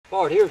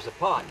part here is the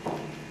pot.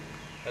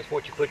 That's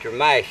what you put your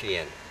mash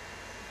in.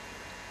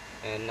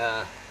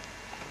 And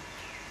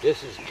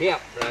this is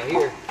cap right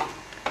here.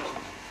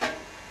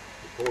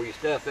 You pour your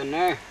stuff in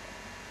there,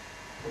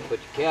 put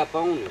your cap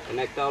on and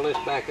connect all this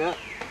back up.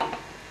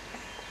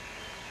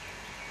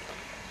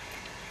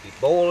 You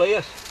boil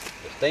this,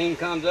 the steam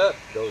comes up,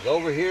 goes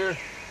over here,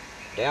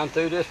 down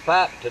through this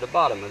pipe to the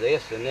bottom of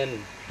this, and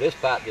then this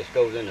pipe just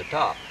goes in the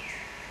top.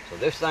 So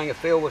this thing is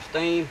filled with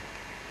steam,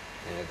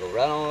 and it goes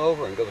right on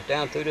over and goes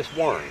down through this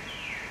worm.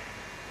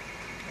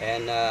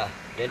 And then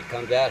it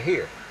comes out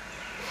here.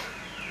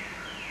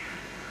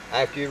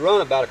 After you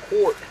run about a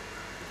quart,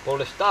 you pull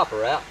this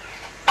stopper out,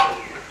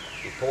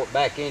 you pour it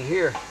back in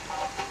here.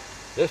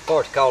 This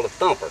part's called a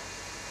thumper.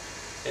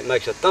 It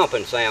makes a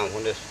thumping sound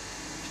when this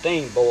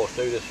steam boils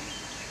through this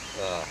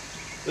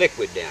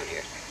liquid down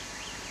here.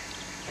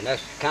 And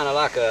that's kind of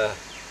like a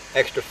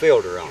extra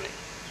filter on it.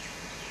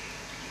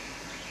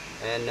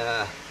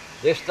 And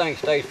this thing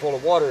stays full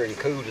of water and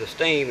cools the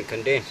steam and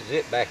condenses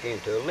it back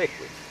into a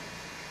liquid.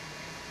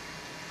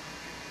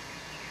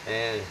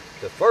 And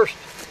the first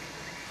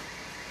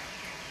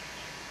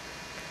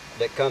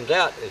that comes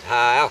out is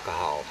high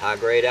alcohol, high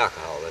grade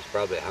alcohol. That's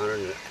probably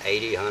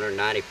 180,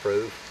 190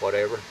 proof,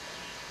 whatever.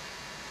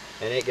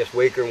 And it gets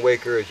weaker and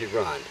weaker as you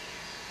run.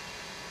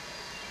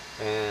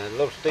 And a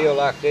little still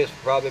like this will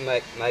probably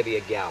make maybe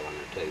a gallon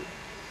or two.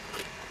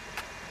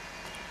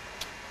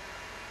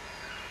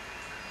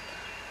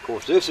 Of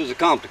course, this is a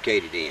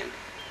complicated end.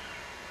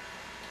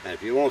 And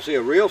if you want to see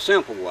a real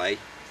simple way,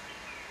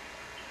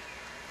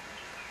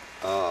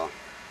 I'll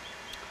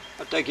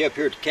take you up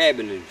here at the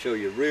cabin and show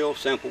you a real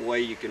simple way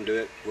you can do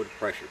it with a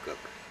pressure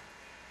cooker.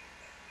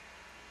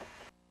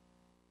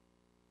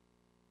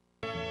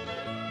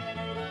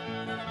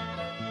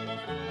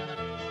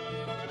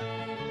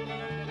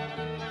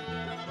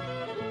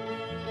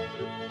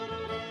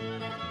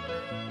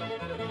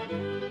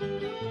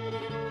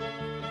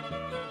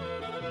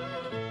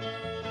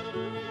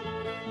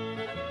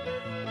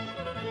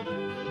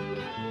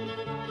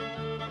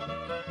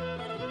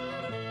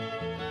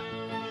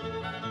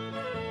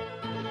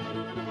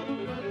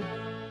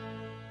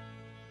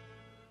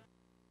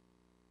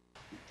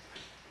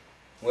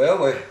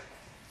 Well, we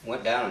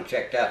went down and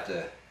checked out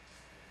the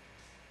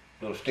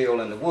little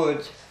still in the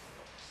woods.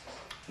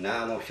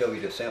 Now I'm going to show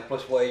you the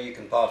simplest way you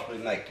can possibly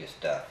make this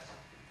stuff.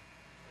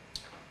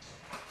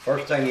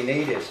 First thing you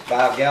need is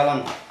 5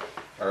 gallon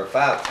or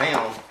 5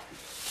 pound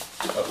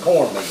of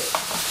cornmeal.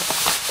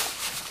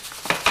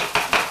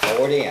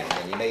 Pour it in,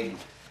 and you need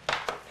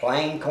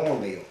plain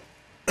cornmeal.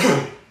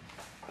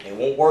 It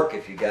won't work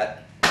if you got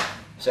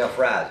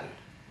self-rising.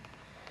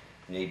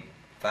 You need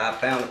 5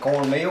 pounds of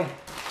cornmeal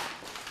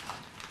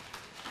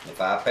and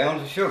 5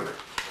 pounds of sugar.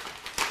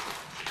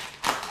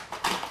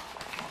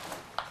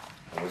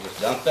 And we'll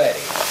just dump that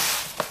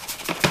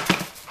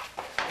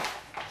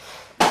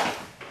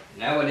in.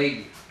 Now we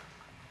need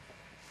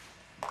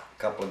a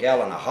couple of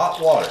gallons of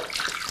hot water.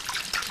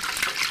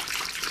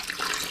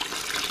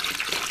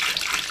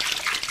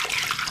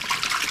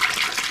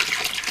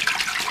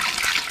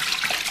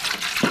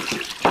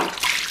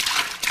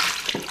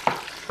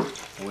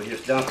 And we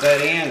just dump that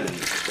in, and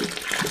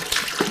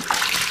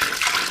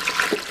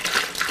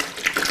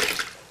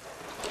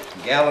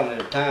a gallon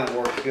at a time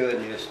works good,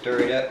 and you just stir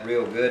it up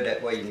real good.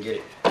 That way you can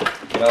get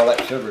all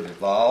that sugar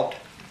dissolved.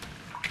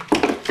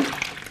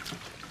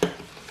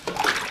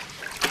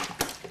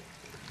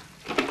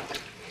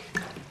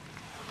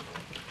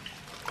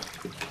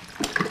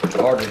 It's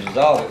hard to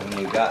dissolve it when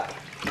you've got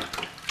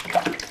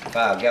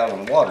 5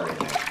 gallons of water in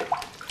there.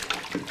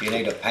 You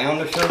need a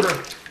pound of sugar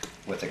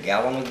with a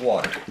gallon of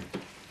water.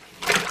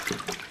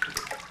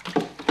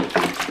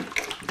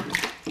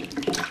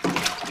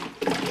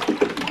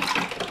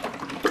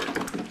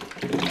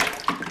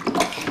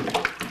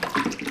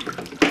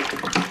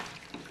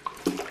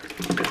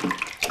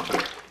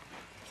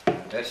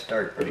 That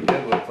stirred pretty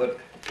good. We'll put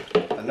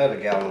another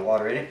gallon of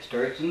water in it,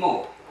 stir it some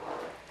more.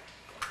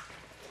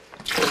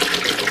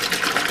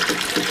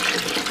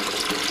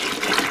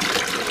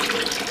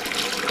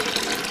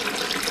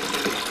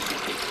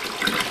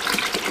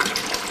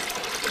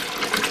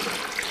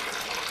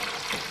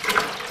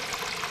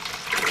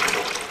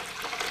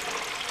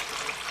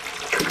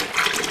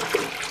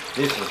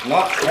 This is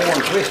not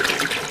corn whiskey,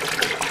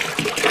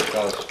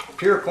 because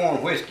pure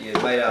corn whiskey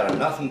is made out of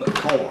nothing but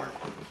corn.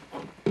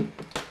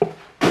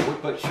 We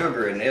put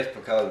sugar in this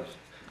because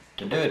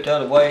to do it the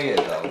other way is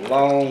a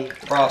long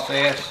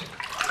process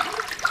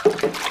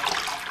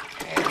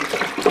and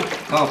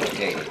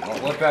complicated.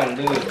 What we're trying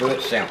to do is do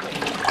it simple.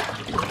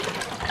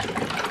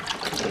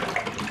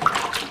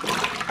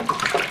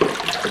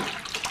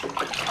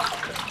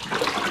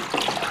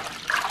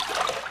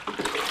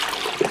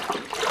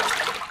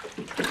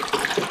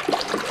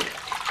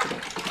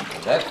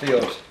 That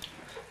feels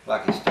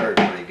like it's stirred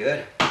pretty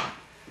good.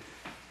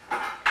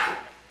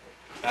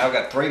 Now I've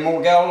got 3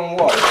 more gallons of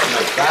water. That's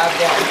make 5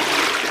 gallons.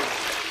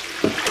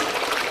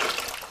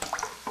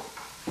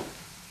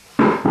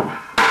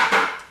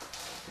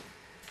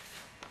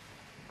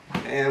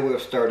 And we'll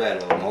stir that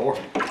a little more.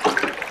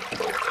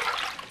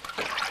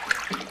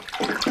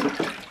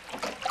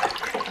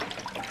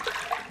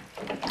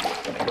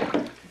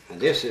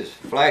 This is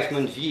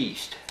Flashman's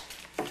yeast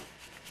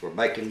for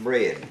baking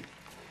bread.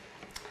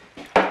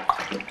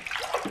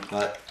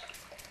 But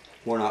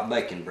we're not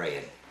baking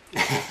bread.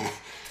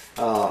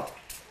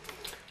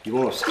 You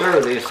want to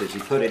stir this as you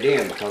put it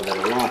in because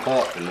it'll lump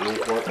up and it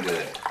won't work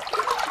good.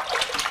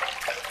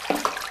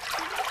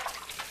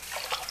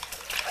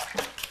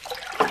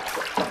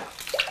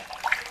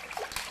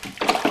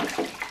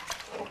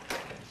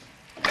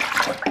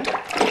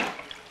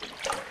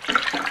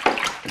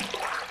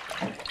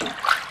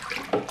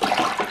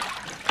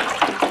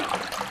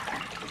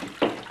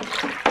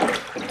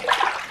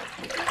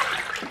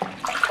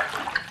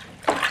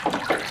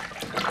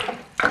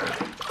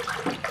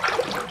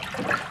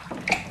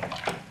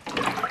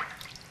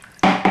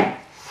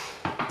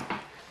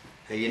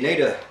 You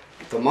need a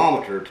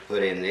thermometer to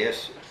put in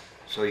this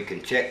so you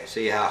can check and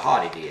see how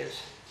hot it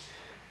is.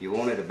 You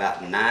want it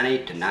about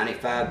 90 to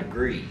 95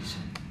 degrees.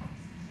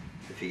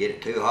 If you get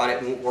it too hot,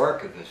 it won't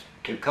work. If it's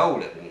too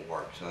cold, it won't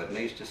work. So it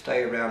needs to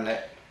stay around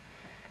that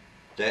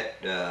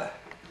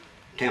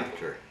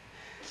temperature.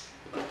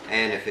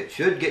 And if it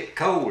should get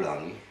cold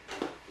on you,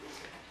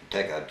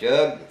 take a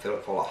jug and fill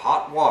it full of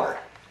hot water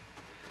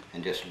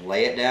and just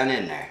lay it down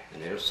in there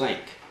and it'll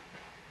sink.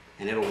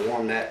 And it'll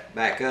warm that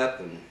back up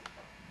and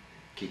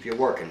keep you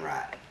working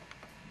right.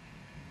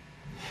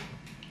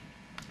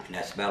 And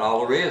that's about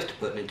all there is to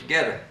putting it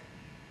together.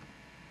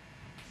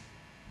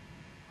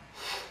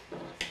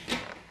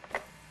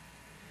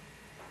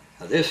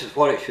 Now this is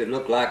what it should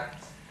look like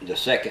the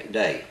second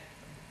day.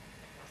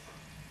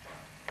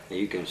 And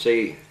you can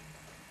see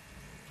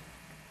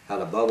how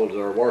the bubbles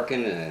are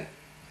working.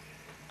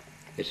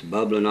 It's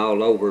bubbling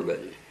all over,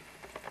 but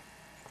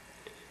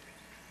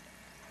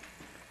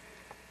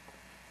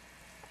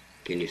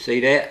can you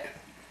see that?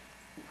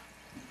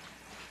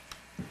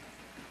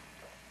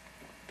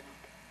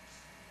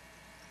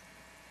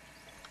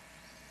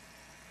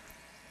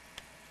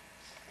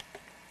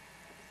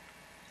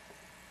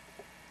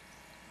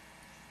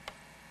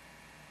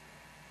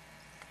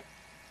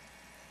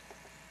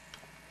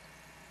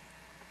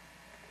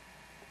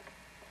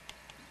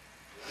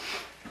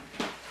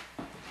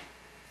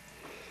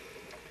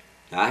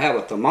 I have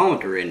a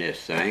thermometer in this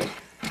thing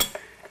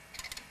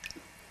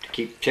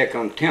to check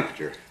on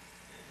temperature.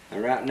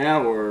 And right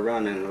now we're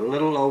running a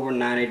little over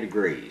 90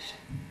 degrees,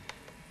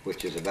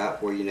 which is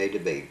about where you need to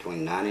be,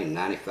 between 90 and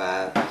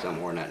 95,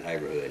 somewhere in that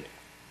neighborhood.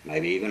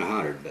 Maybe even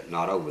 100, but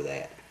not over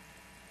that.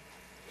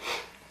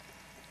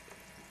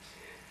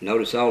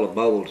 Notice all the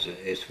bubbles,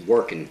 it's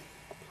working.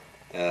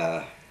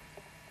 That's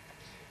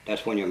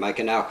when you're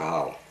making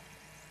alcohol.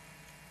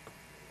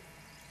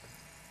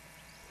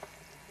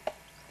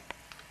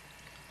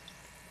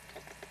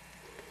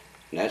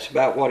 And that's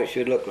about what it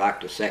should look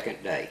like the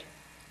second day.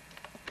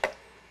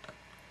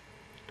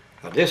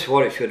 Now this is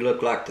what it should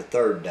look like the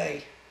third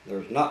day.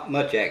 There's not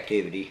much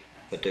activity,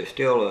 but there's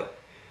still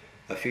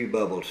a few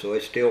bubbles, so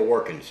it's still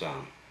working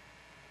some.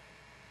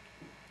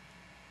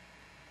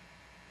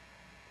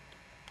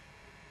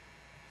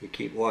 You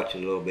keep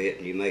watching a little bit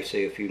and you may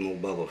see a few more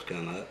bubbles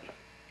come up.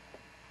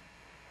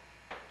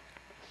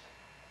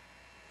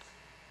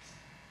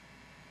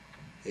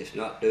 It's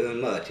not doing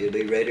much. It'll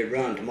be ready to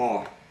run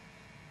tomorrow.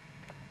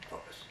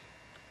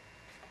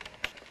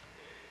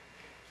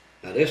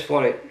 Now this is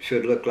what it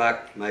should look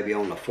like maybe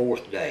on the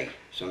fourth day.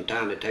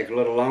 Sometimes it takes a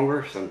little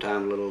longer,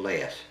 sometimes a little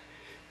less.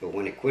 But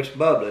when it quits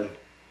bubbling,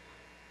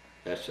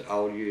 that's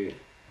all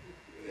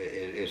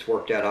it's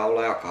worked out all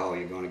the alcohol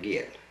you're going to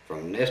get.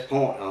 From this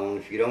point on,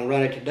 if you don't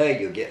run it today,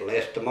 you'll get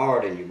less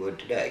tomorrow than you would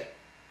today.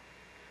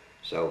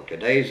 So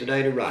today's the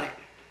day to run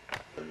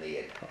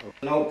it.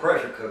 An old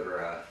pressure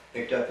cooker I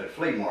picked up at a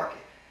flea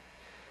market.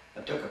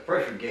 I took a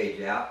pressure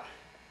gauge out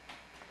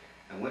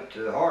and went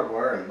to the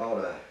hardware and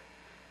bought a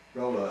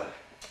roll of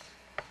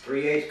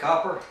 3/8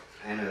 copper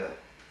and a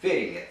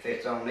fitting that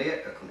fits on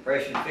it, a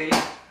compression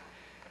fitting,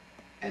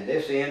 and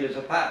this end is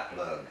a pipe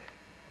plug,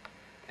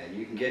 and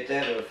you can get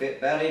that, it'll fit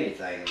about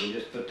anything. And we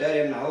just put that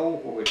in the hole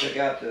where we took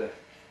out the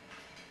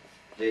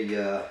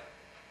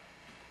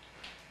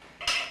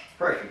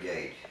pressure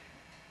gauge.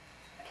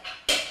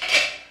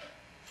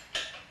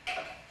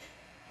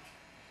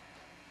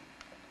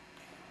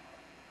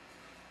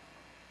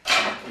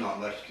 Not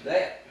much to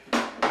that.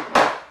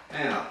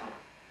 Now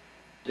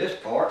this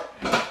part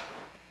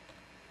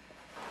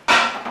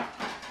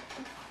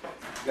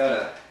got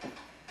a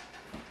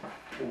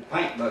little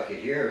paint bucket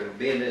here. It'll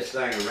bend this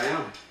thing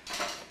around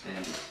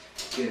and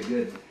get a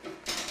good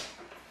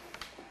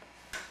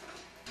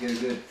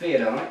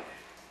fit on it.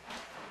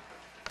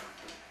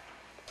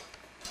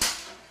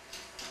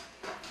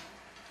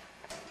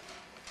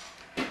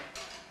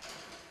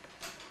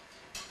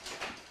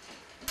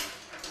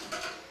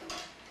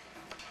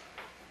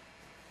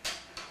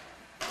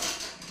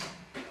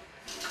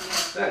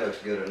 That looks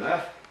good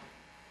enough.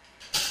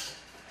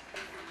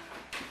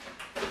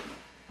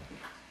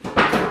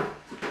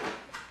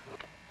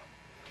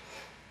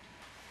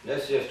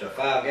 That's just a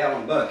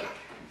 5-gallon bucket.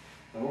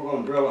 And we're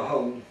going to drill a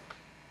hole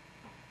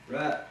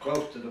right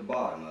close to the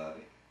bottom of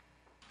it.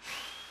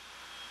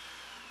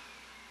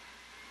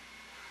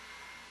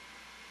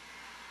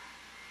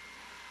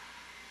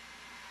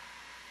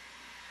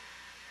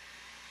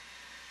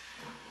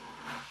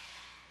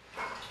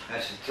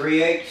 That's a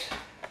 3/8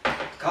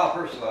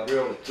 copper, so I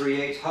drilled a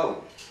 3/8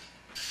 hole.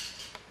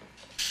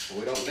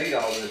 We don't need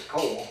all this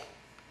coil,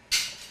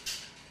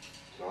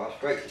 so I'll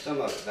straighten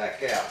some of it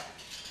back out.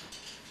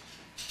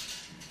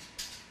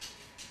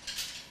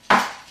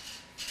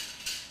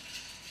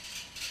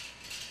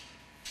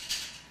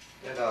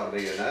 That ought to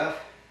be enough.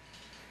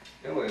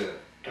 Then we'll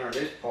turn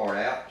this part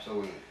out so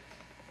we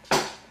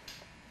can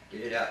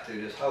get it out through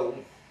this hole.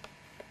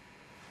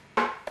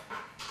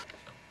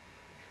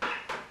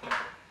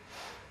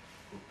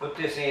 We'll put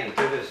this in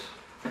through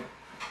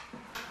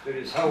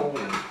this hole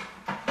and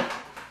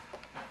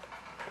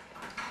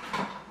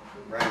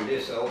bring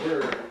this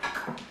over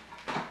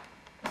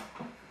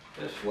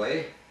this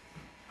way.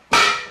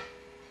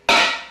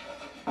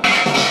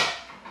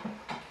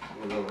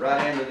 We'll go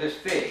right into this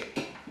fitting.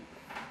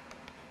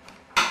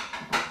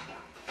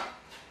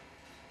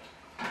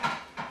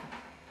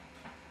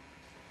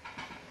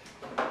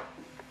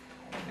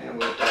 And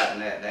we'll tighten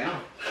that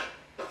down.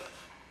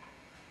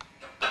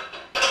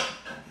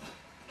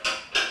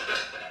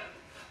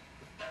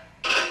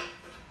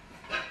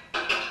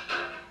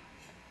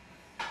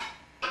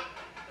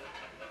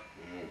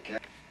 Okay.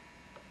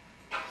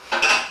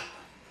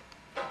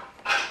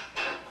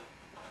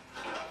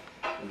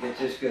 We'll get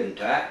this good and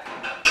tight.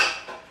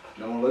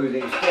 Don't lose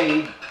any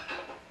steam.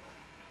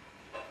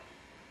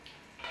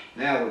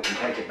 Now we can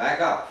take it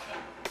back off.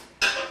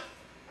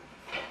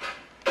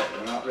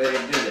 We're not ready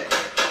to do that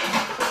yet.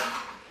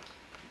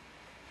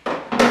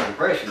 The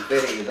compression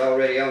fitting is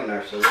already on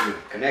there, so we can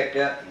connect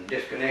up and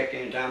disconnect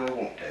anytime we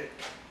want to.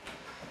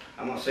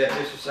 I'm going to set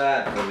this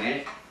aside for a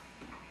minute.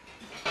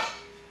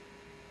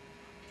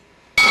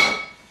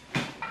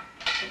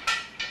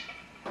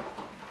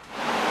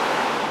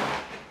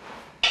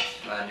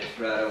 Slide this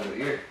right over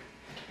here.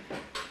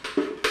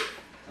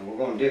 And we're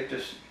going to dip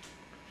this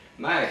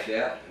mash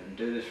out and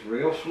do this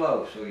real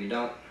slow so you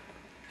don't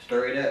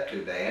stir it up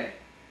too bad.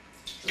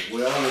 Because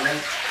we only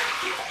want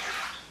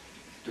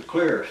the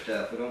clearer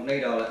stuff. We don't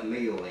need all that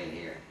meal in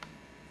here.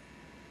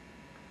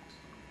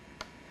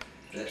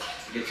 That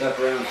gets up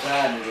around the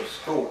side and it'll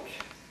scorch.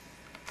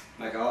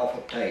 Make an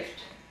awful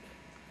taste.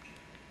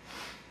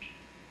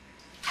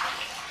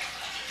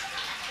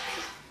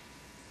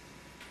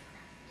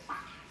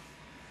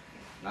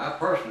 Now, I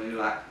personally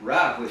like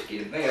rye whiskey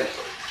the best,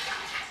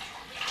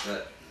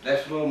 but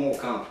that's a little more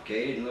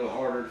complicated and a little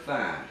harder to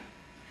find.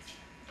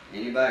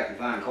 Anybody can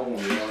find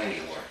cornmeal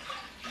anywhere.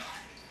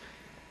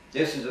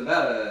 This is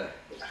about a,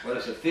 well,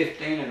 it's a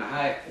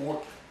 15.5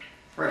 quart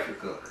pressure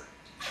cooker.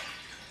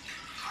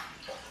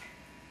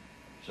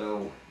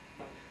 So,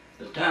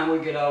 by the time we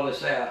get all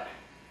this out,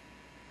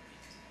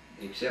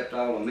 except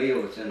all the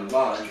meal that's in the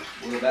bottom,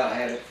 we'll about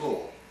have it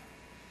full.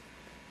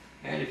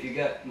 And if you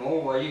got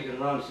more, well, you can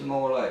run some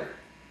more later.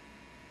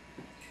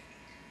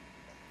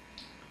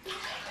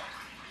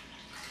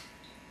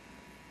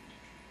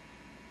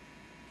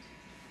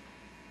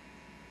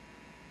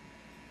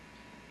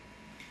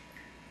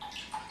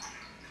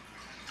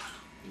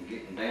 I'm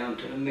getting down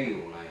to the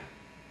meal now.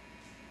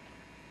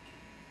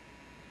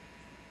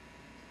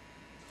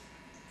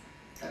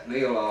 That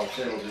meal all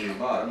settles in the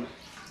bottom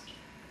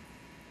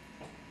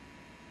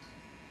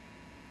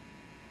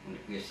when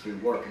it gets through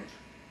working.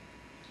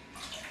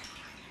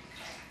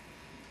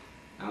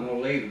 I'm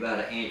going to leave about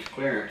an inch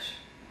clearance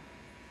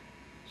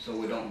so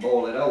we don't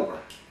boil it over.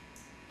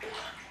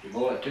 If you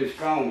boil it too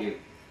strong, you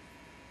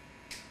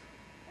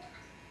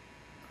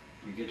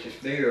get this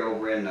beer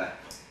over in the,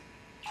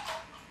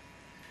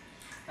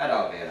 that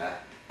ought to be enough.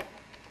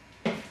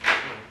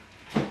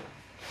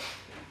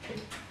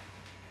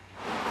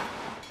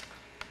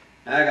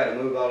 Now I got to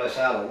move all this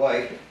out of the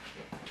way,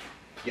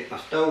 get my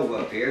stove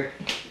up here.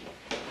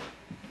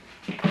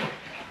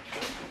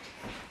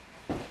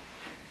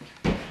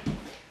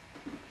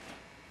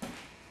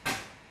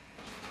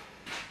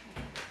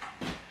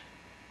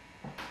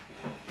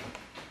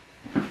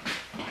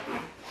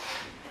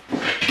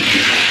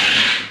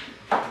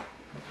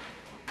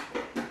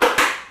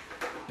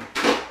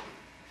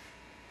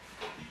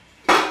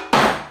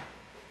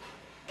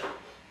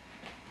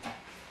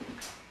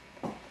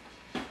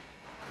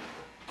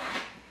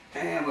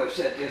 And we'll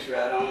set this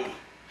right on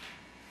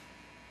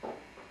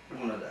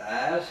one of the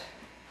eyes.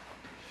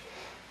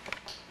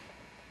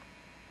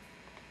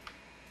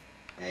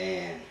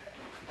 And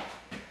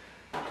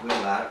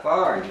we'll light a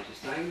fire and get this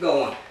thing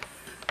going.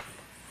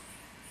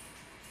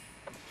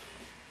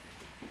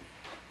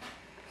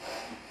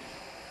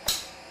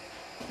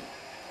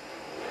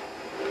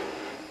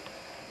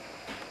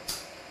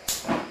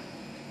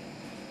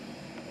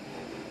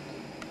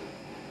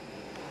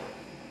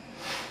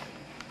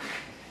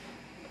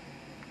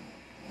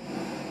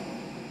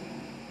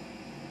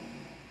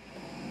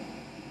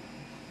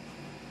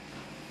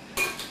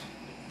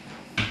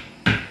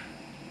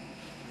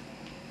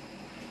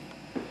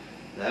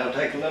 That'll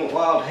take a little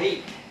while to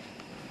heat.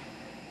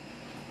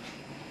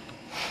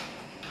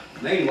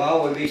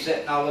 Meanwhile, we'll be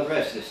setting all the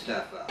rest of this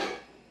stuff up.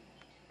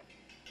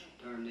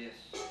 Turn this.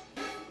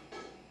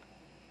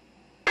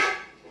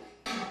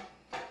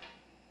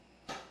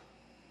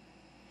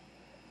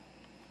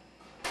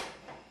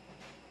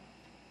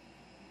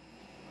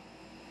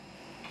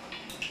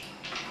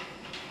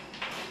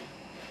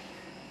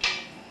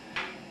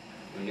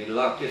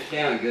 lock this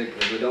down good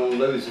because we don't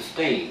lose the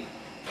steam.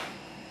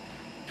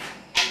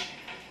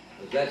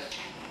 Because that's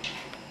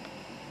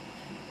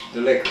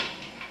the liquor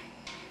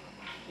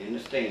in the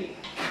steam.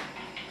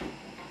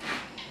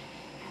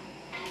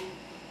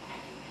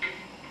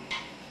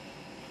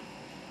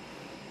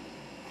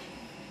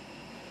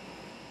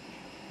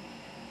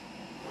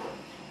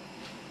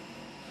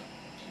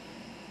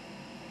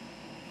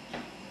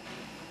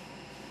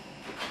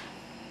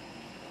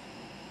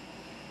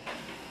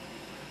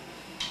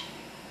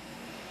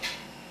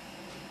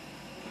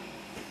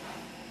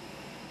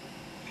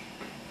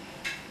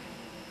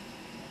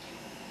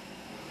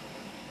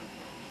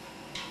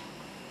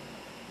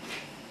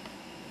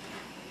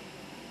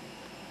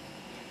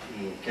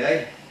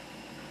 Okay,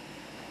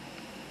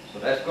 so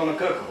that's going to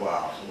cook a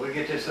while, so we'll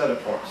get this other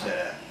part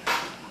set up.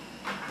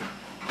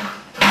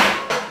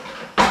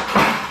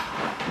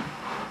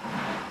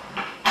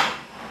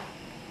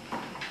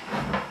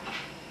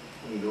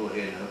 We can go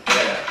ahead and hook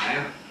that up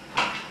now.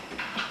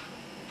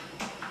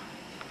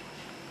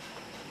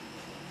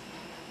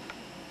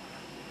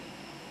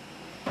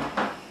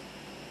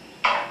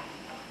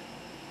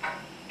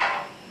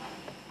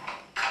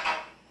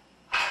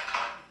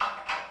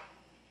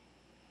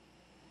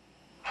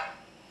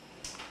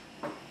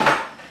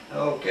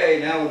 Okay,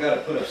 now we've got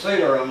to put a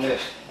sealer on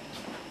this,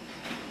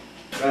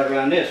 right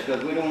around this,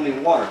 because we don't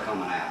need water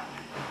coming out.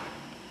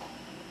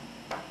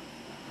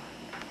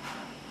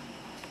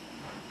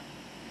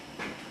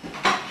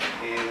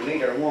 And we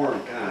need our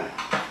worm kind of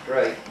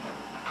straight,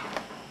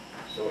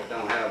 so it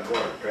don't have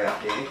water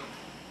trapped in it.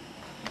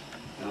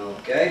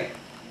 Okay.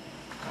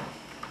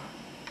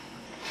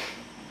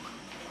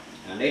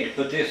 I need to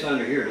put this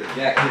under here to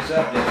jack this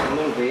up just a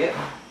little bit,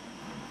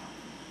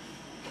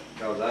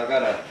 because I've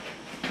got a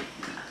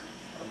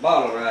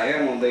bottle right here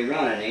I'm going to be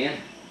running in.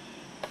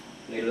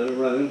 Need a little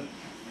room.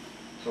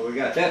 So we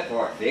got that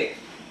part fixed.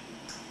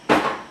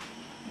 Now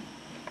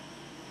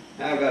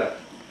I've got to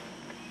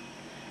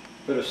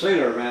put a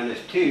sealer around this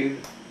tube,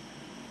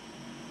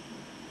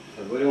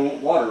 because we don't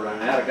want water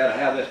running out. I've got to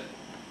have this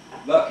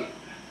bucket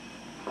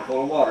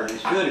full of water. And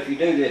it's good if you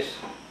do this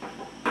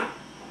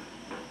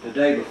the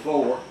day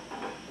before.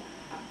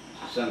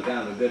 It's some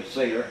kind of a good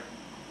sealer.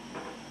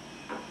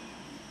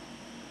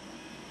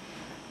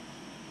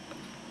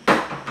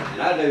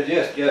 And I do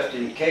this just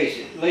in case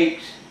it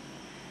leaks.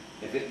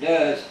 If it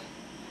does,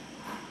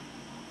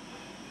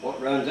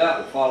 what runs out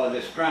will follow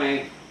this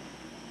string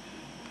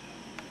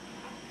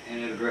and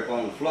it'll drip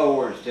on the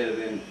floor instead of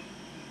in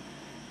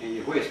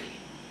your whiskey.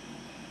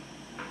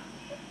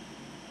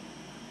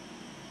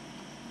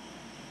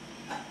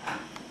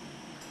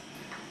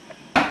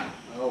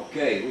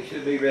 Okay, we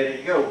should be ready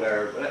to go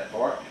there for that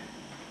part.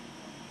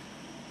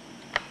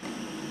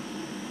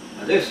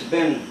 Now this has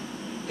been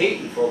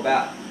heating for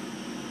about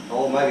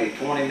maybe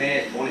 20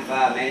 minutes,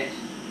 25 minutes,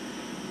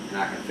 and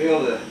I can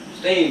feel the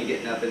steam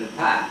getting up in the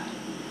pipe.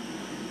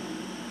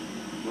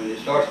 When it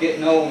starts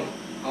getting on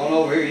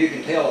over here, you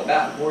can tell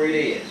about where it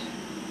is.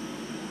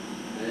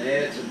 And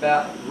it's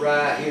about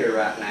right here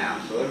right now.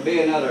 So it'll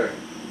be another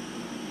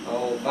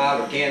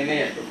 5 or 10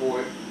 minutes before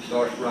it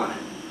starts running.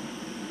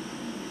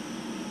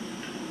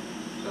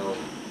 So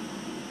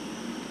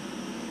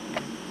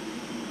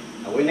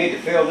now we need to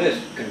fill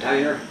this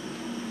container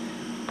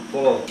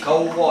full of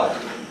cold water.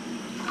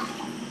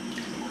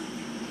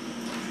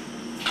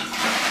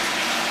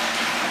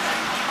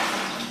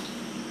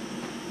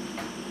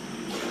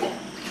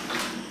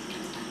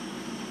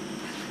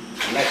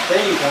 When that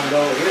steam comes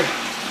over here,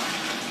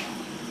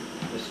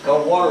 this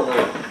cold water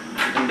will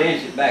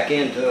condense it back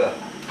into a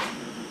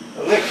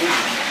liquid,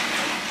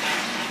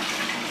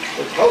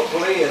 which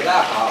hopefully is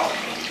alcohol.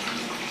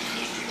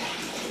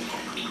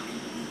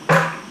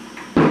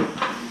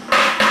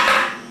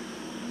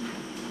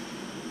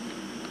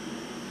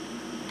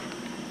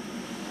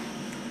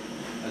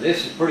 Now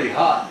this is pretty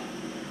hot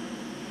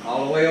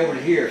all the way over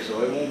to here,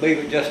 so it won't be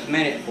but just a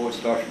minute before it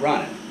starts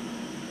running.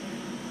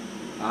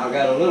 I've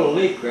got a little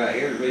leak right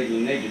here, the reason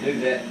you need to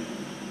do that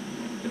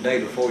the day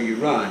before you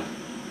run.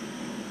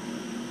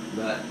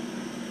 But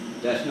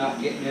that's not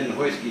getting in the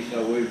whiskey,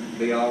 so we'll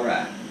be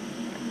alright.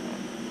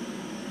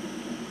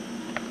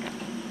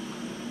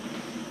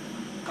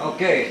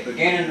 Okay, it's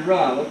beginning to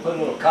run. We'll put a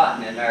little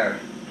cotton in there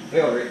to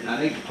filter it, and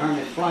I need to turn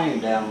this flame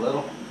down a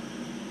little.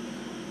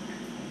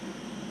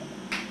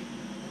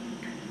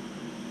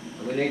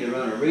 We need to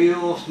run a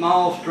real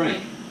small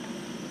stream.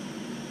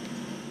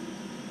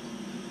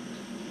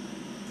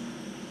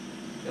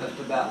 Just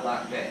about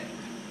like that.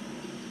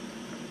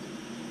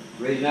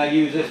 The reason I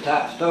use this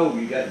type of stove,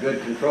 you got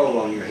good control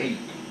on your heat.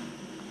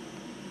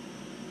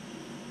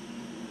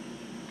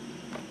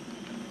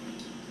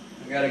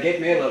 You got to get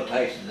me a little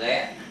taste of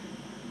that.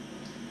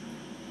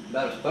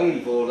 About a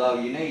spoonful is all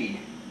you need.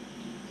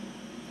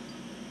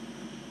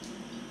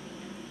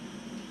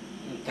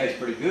 It tastes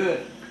pretty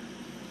good.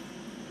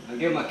 I'll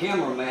give my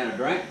cameraman a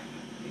drink.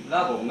 He's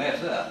liable to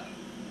mess up.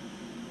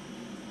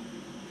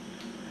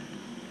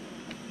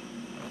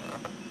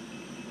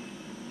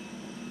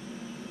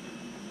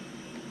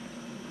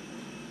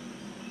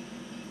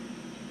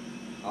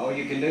 All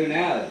you can do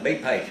now is be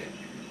patient.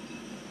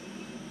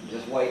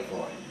 Just wait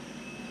for it.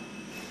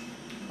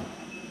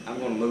 I'm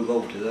going to move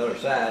over to the other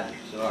side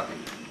so I can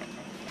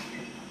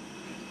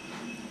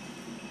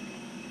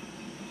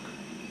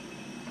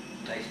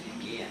taste it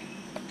again.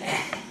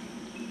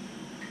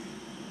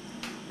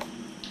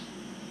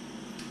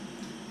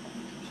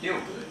 Still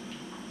good.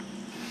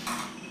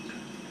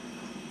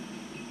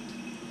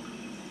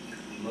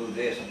 Move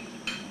this and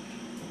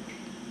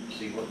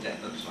see what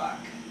that looks like.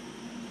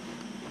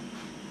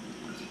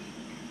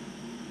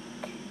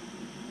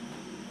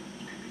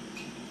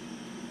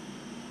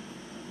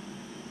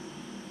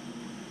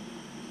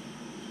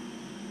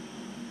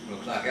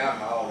 Looks like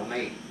alcohol to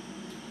me.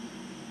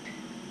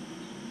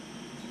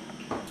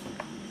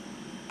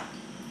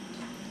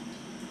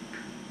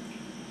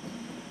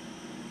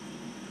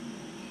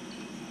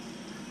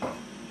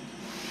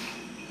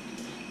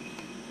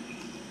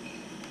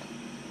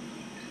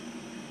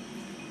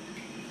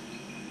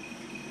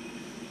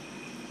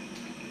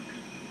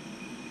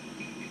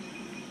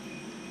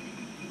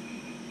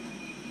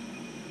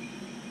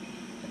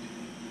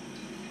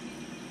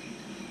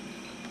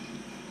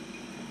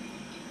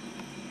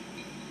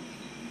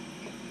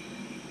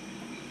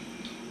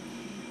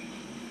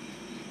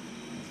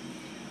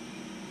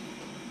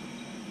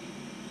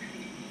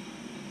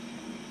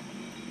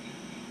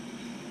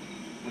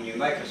 When you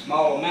make a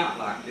small amount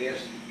like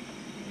this,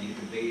 you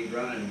could be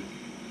running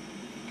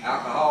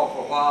alcohol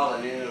for a while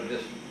and then it'll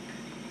just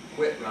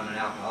quit running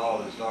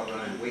alcohol and start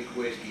running weak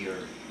whiskey or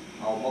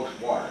almost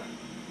water.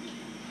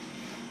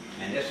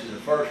 And this is the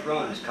first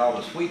run. It's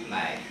called a sweet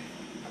mash.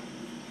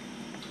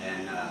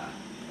 And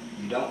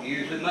you don't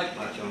usually make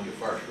much on your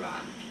first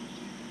run.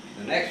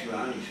 The next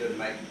run you should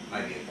make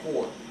maybe a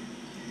quart.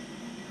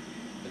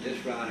 But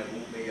this run it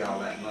won't be all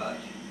that much.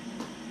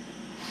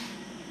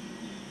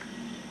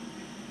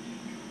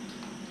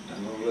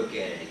 I'm going to look at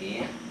it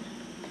again.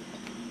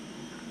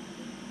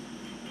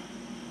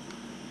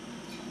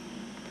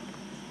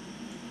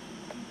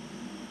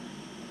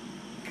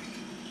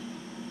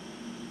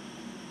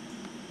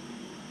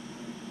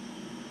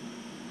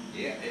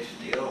 Yeah, it's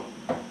still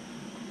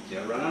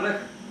running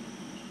liquor.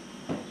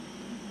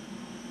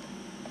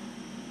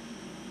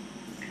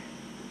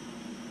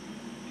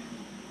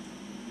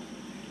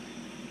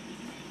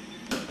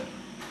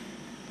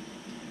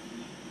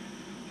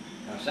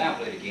 Now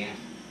sample it again.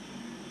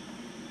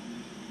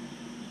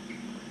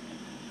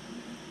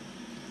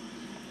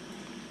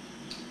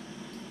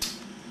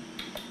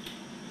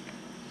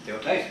 Still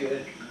tastes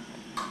good.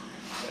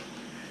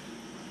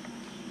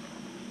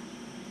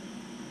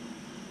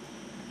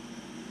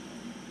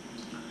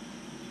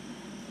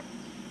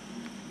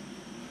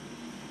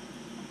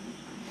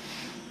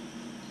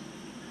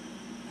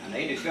 I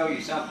need to show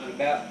you something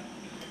about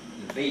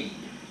the bead.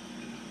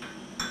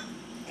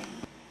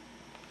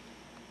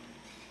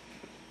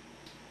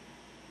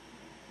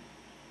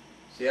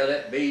 See how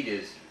that bead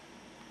is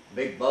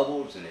big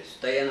bubbles and it's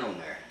staying on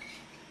there.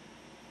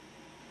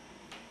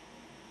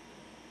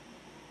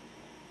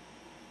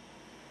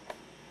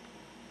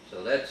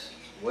 So that's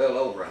well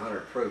over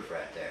 100 proof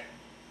right there.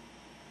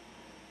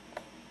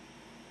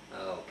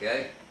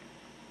 Okay.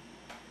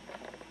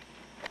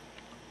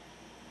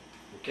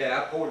 Okay, I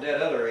poured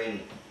that other in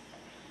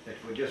that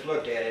we just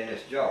looked at in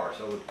this jar,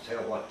 so we can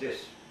tell what it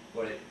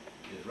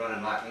is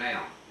running like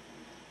now.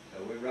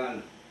 So we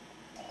run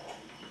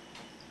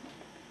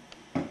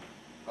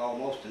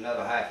almost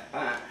another half a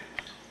pint,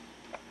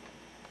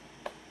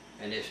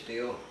 and it's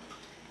still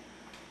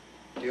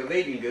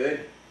beating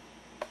good.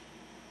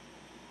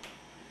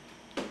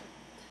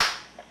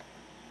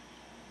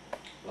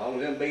 As long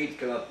as them beads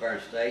come up there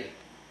and stay,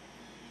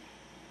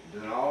 we're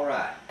doing all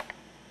right.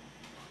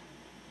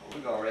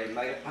 We've already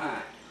made a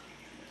pint.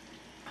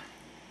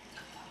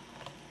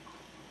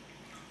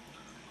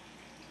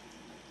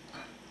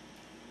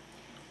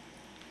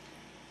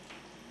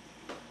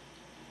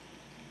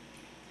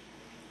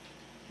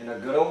 In a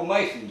good old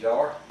mason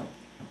jar.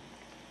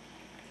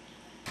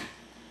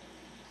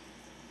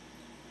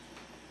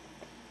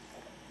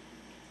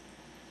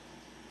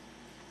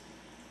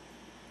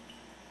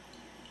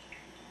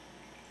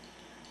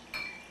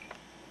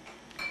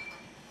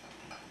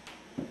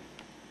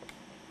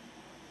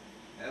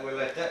 And we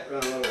let that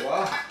run a little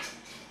while.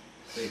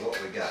 See what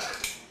we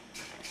got.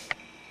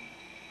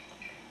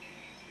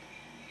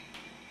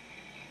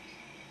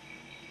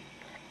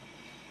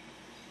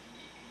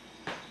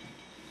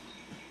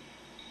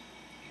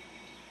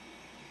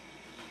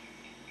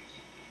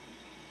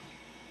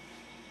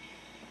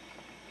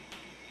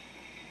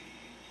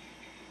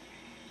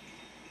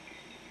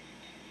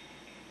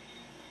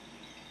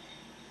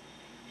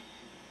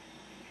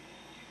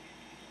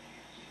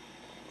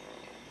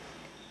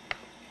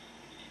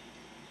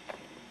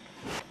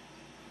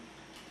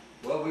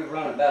 Well, we've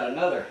run about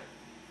another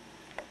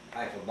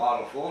half a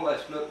bottle full.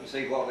 Let's look and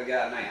see what we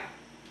got now.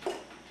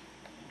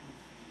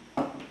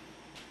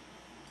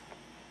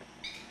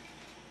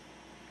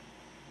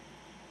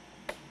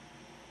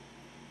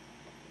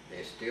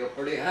 It's still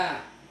pretty high.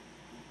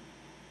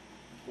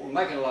 We're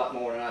making a lot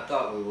more than I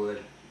thought we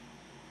would.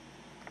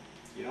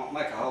 You don't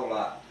make a whole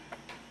lot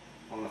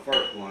on the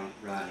first one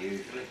run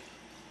usually.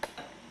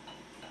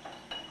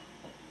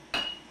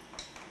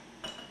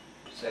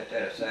 Set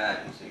that aside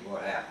and see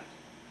what happens.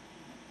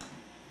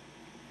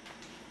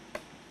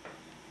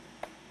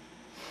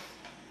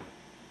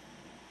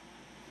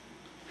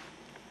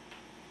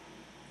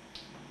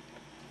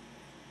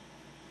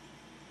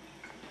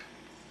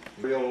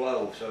 Real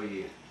low so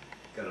you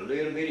got a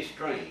little bitty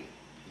stream.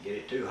 You get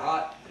it too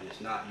hot and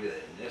it's not good.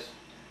 And this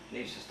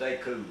needs to stay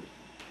cool.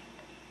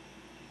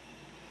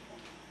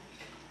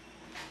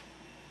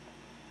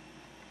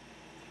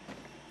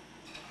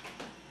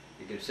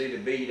 You can see the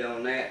bead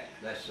on that.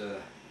 That's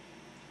the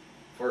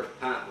first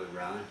pint we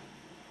run.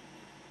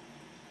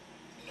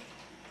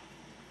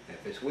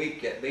 If it's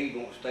weak, that bead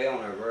won't stay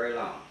on there very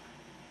long.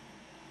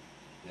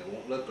 It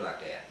won't look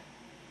like that.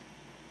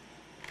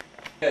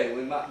 Okay,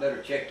 we might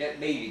better check that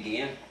bead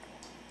again.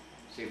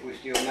 See if we're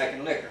still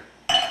making liquor.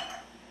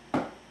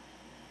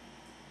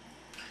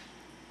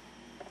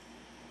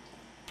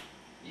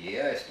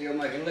 Yeah, it's still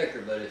making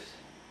liquor, but it's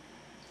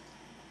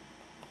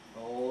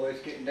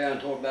getting down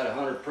toward about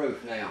 100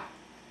 proof now.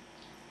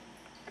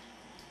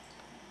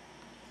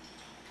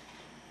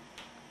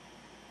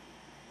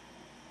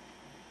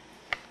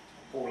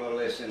 Pour a little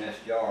of this in this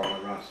jar and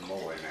we'll run some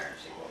more in there and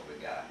see what we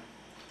got.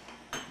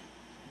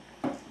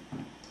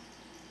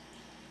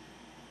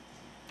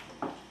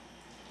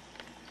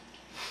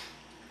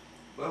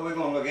 Well, we're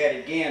going to look at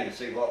it again to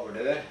see what we're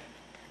doing.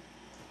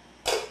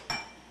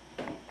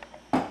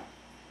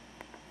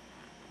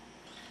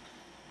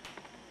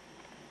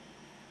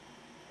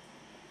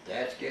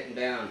 That's getting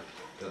down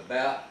to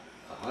about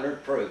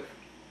 100 proof.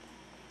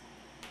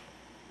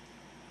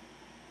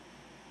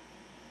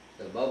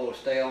 The bubbles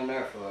stay on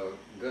there for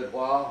a good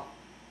while.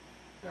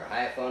 They're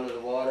half under the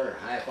water,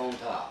 half on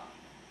top.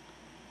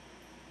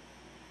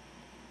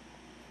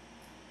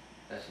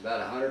 That's about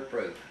 100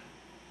 proof.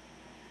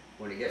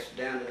 When it gets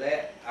down to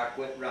that, I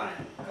quit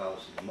running, because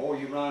the more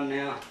you run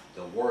now,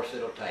 the worse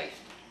it'll taste.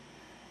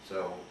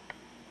 So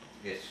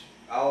it's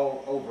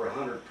all over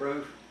 100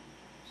 proof.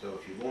 So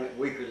if you want it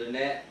weaker than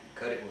that,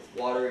 cut it with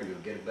water and you'll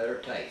get a better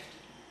taste.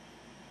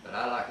 But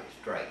I like it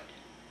straight.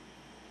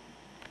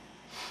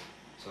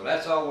 So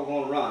that's all we're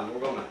going to run. We're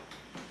going to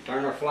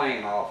turn our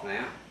flame off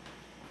now.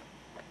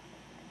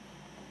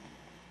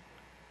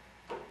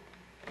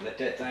 Let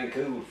that thing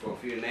cool for a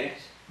few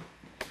minutes.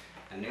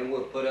 And then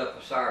we'll put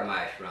up a sour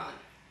mash run.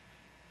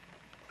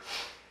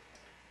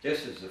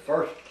 This is the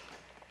first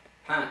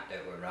pint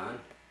that we run.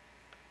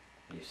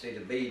 You see the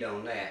bead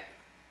on that.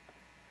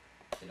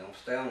 It don't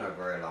stay on there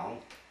very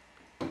long.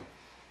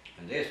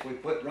 And this we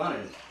put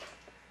running as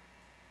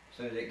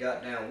soon as it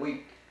got down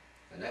weak.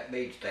 And that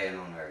bead staying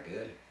on there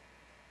good.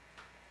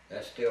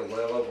 That's still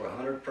well over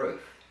 100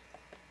 proof.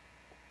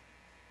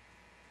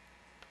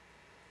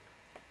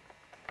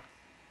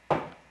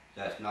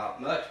 That's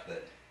not much,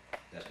 but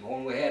that's more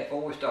than we had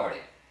before we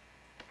started.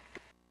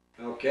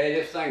 Okay,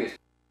 this thing is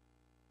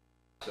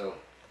so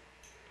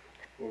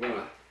we're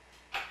gonna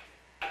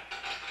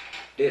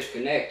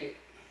disconnect it.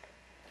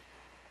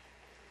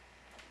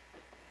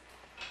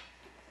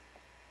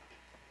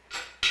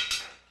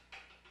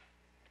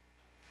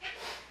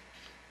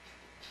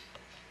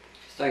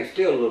 This thing's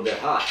still a little bit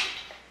hot,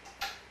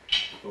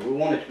 but we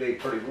want it to be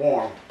pretty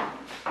warm.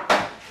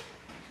 Now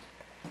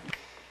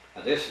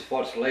this is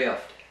what's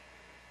left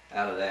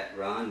out of that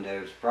run.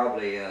 There's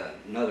probably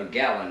another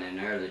gallon in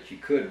there that you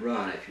could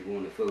run if you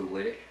want to fool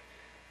with it.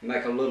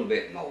 Make a little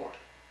bit more.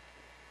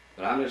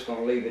 But I'm just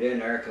going to leave it in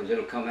there because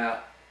it'll come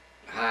out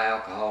high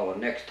alcohol the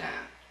next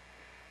time.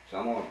 So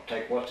I'm going to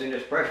take what's in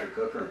this pressure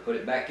cooker and put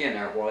it back in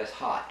there while it's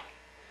hot,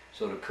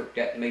 so to cook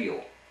that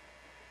meal.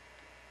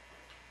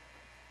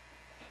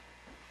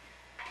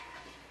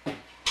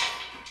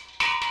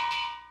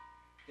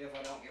 If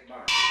I don't get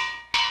burned.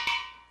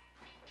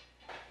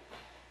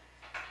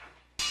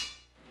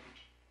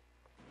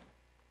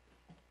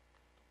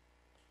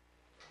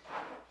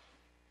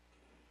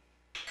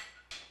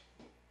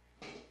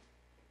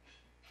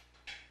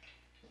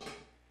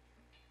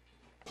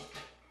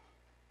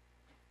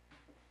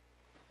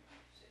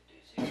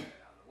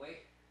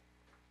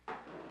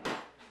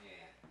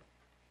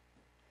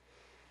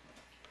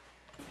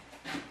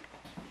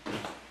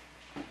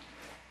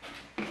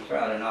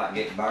 Try to not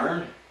get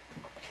burned.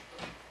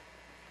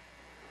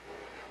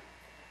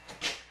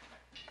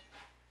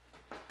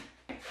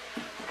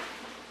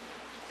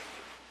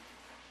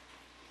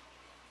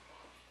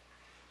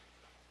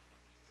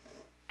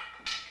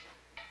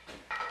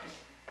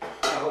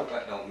 I hope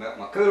that don't melt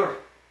my cooler.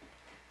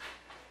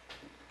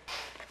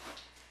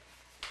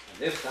 And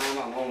this time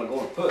I'm only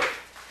going to put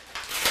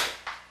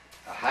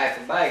a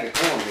half a bag of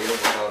cornmeal,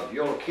 because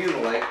you'll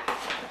accumulate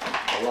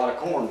a lot of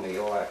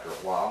cornmeal after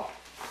a while.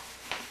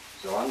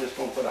 So I'm just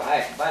going to put a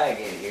half a bag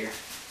in here.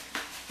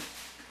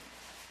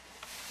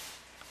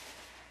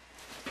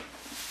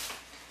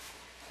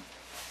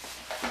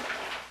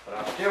 But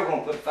I'm still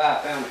going to put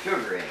 5 pounds of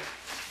sugar in it.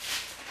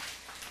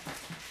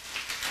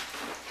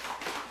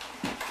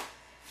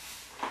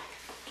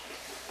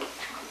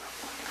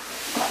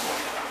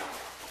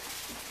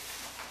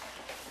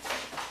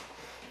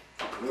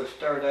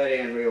 stir that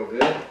in real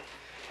good.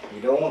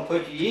 You don't want to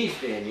put your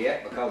yeast in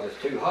yet because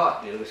it's too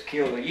hot. It'll just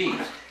kill the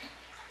yeast.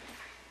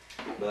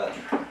 But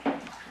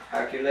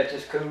after you let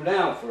this cool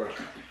down for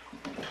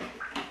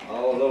a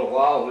little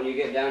while, when you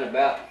get down to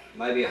about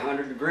maybe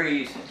 100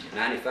 degrees,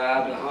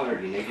 95 to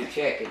 100, you need to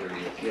check it or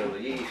you'll kill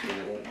the yeast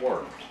and it won't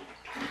work.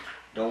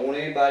 Don't want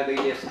anybody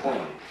to be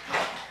disappointed.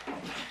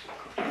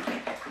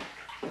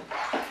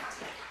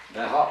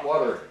 That hot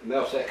water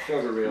melts that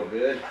sugar real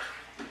good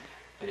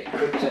and it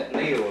cooks that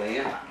meal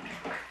in.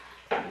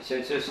 And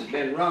since this has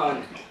been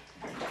run,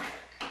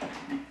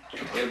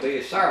 it'll be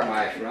a sour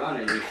mash run,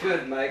 and you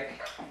should make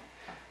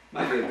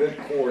maybe a good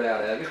quart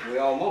out of it. We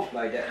almost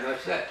made that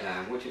much that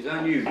time, which is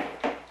unusual.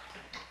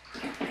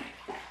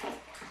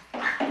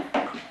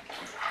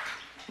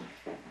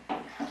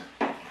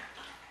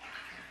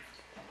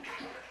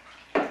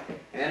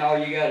 And all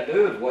you got to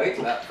do is wait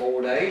about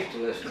 4 days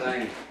till this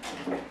thing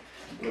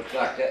looks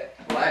like that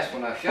last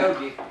one I showed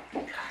you.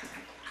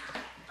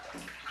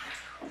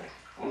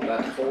 On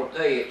about the 4th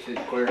day, it should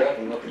clear up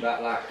and look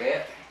about like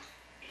that.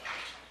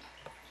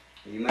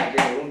 You may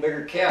get a little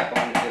bigger cap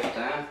on it this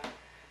time,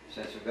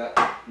 since we've got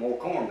more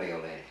cornmeal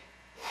in it.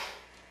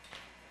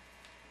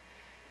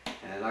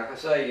 And like I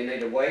say, you need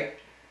to wait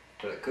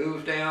till it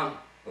cools down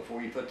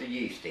before you put the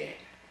yeast in.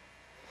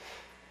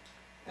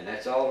 And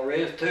that's all there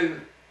is to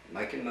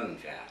making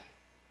moonshine.